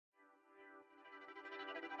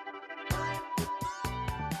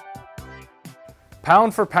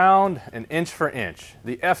Pound for pound and inch for inch,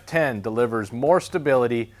 the F10 delivers more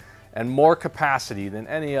stability and more capacity than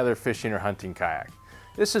any other fishing or hunting kayak.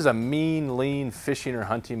 This is a mean, lean fishing or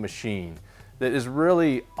hunting machine that is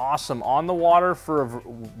really awesome on the water for a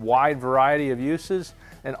wide variety of uses,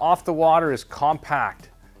 and off the water is compact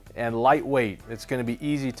and lightweight. It's going to be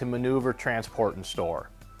easy to maneuver, transport, and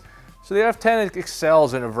store. So the F10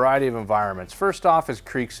 excels in a variety of environments. First off is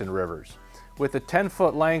creeks and rivers. With a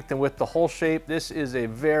 10-foot length and with the hull shape, this is a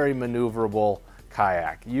very maneuverable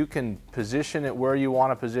kayak. You can position it where you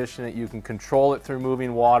want to position it, you can control it through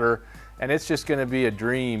moving water, and it's just going to be a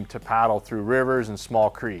dream to paddle through rivers and small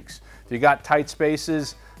creeks. If you got tight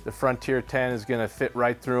spaces, the Frontier 10 is going to fit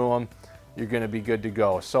right through them. You're going to be good to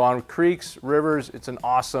go. So on creeks, rivers, it's an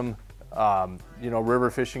awesome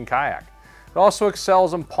river fishing kayak. It also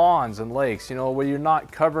excels in ponds and lakes, where you're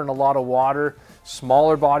not covering a lot of water,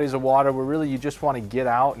 smaller bodies of water where really you just want to get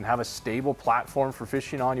out and have a stable platform for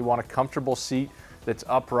fishing on. You want a comfortable seat that's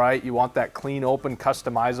upright. You want that clean, open,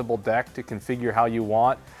 customizable deck to configure how you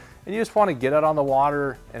want. And you just want to get out on the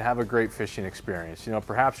water and have a great fishing experience.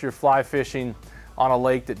 Perhaps you're fly fishing on a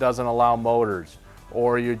lake that doesn't allow motors,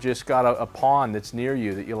 or you just got a pond that's near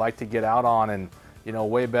you that you like to get out on, and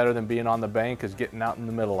way better than being on the bank is getting out in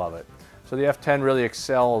the middle of it. So the F10 really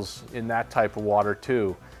excels in that type of water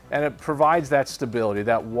too. And it provides that stability,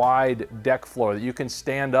 that wide deck floor that you can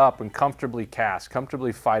stand up and comfortably cast,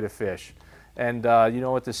 comfortably fight a fish. And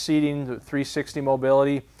with the seating, the 360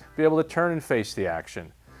 mobility, be able to turn and face the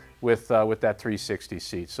action with that 360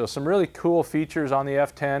 seat. So some really cool features on the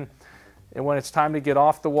F10. And when it's time to get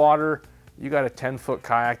off the water, you got a 10-foot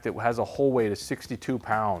kayak that has a hull weight of 62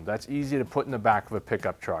 pounds. That's easy to put in the back of a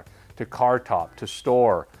pickup truck, to car top, to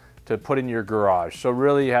store, to put in your garage. So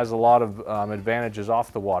really has a lot of advantages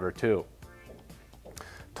off the water too.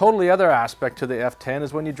 Totally other aspect to the F10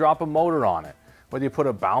 is when you drop a motor on it. Whether you put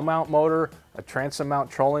a bow mount motor, a transom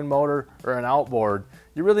mount trolling motor, or an outboard,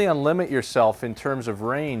 you really unlimit yourself in terms of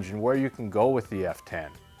range and where you can go with the F10.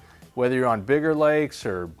 Whether you're on bigger lakes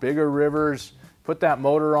or bigger rivers, put that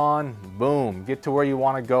motor on, boom, get to where you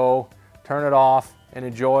want to go, turn it off, and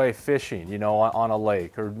enjoy fishing, on a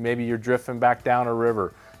lake, or maybe you're drifting back down a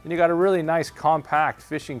river. And you got a really nice compact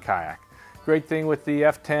fishing kayak. Great thing with the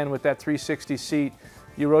F10 with that 360 seat,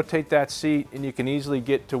 you rotate that seat and you can easily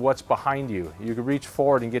get to what's behind you. You can reach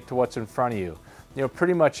forward and get to what's in front of you.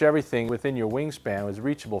 Pretty much everything within your wingspan is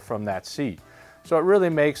reachable from that seat. So it really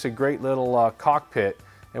makes a great little cockpit.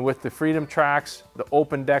 And with the Freedom Tracks, the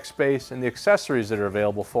open deck space, and the accessories that are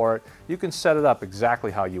available for it, you can set it up exactly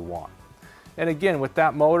how you want. And again, with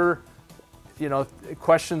that motor,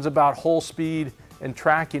 questions about hull speed and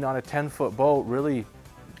tracking on a 10-foot boat really,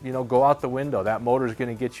 go out the window. That motor is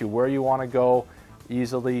going to get you where you want to go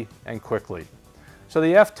easily and quickly. So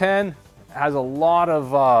the F10 has a lot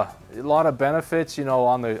of benefits,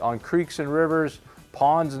 on creeks and rivers,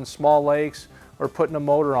 ponds and small lakes, or putting a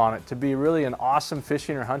motor on it to be really an awesome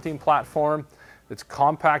fishing or hunting platform that's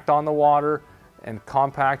compact on the water and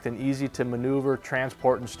compact and easy to maneuver,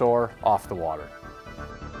 transport, and store off the water.